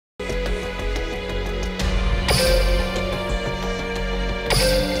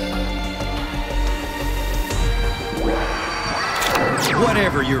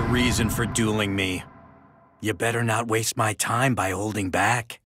Whatever your reason for dueling me, you better not waste my time by holding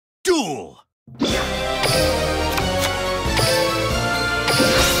back. Duel!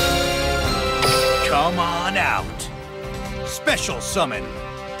 Come on out. Special summon.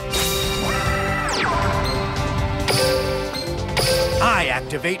 I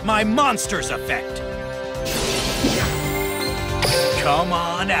activate my monster's effect. Come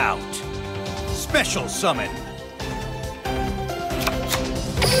on out. Special summon.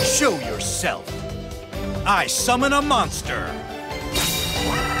 Show yourself. I summon a monster.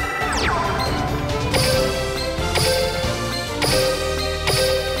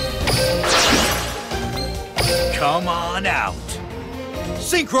 Come on out.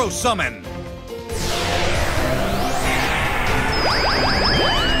 Synchro summon.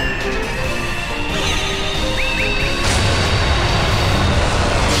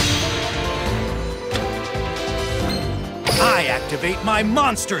 I activate my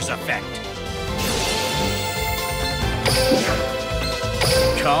monster's effect.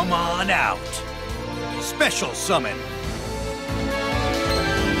 Come on out. Special summon.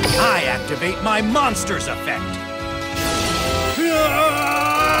 I activate my monster's effect.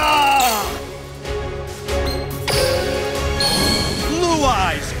 Blue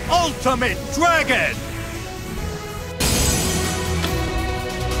Eyes Ultimate Dragon!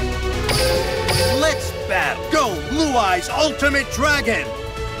 Let's battle! Go, Blue Eyes Ultimate Dragon!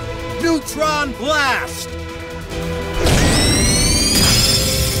 Neutron Blast!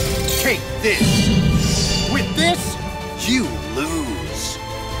 Take this! With this, you lose.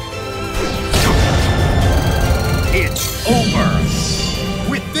 It's over!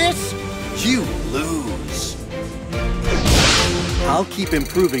 With this, you lose. I'll keep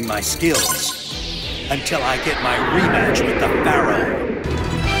improving my skills until I get my rematch with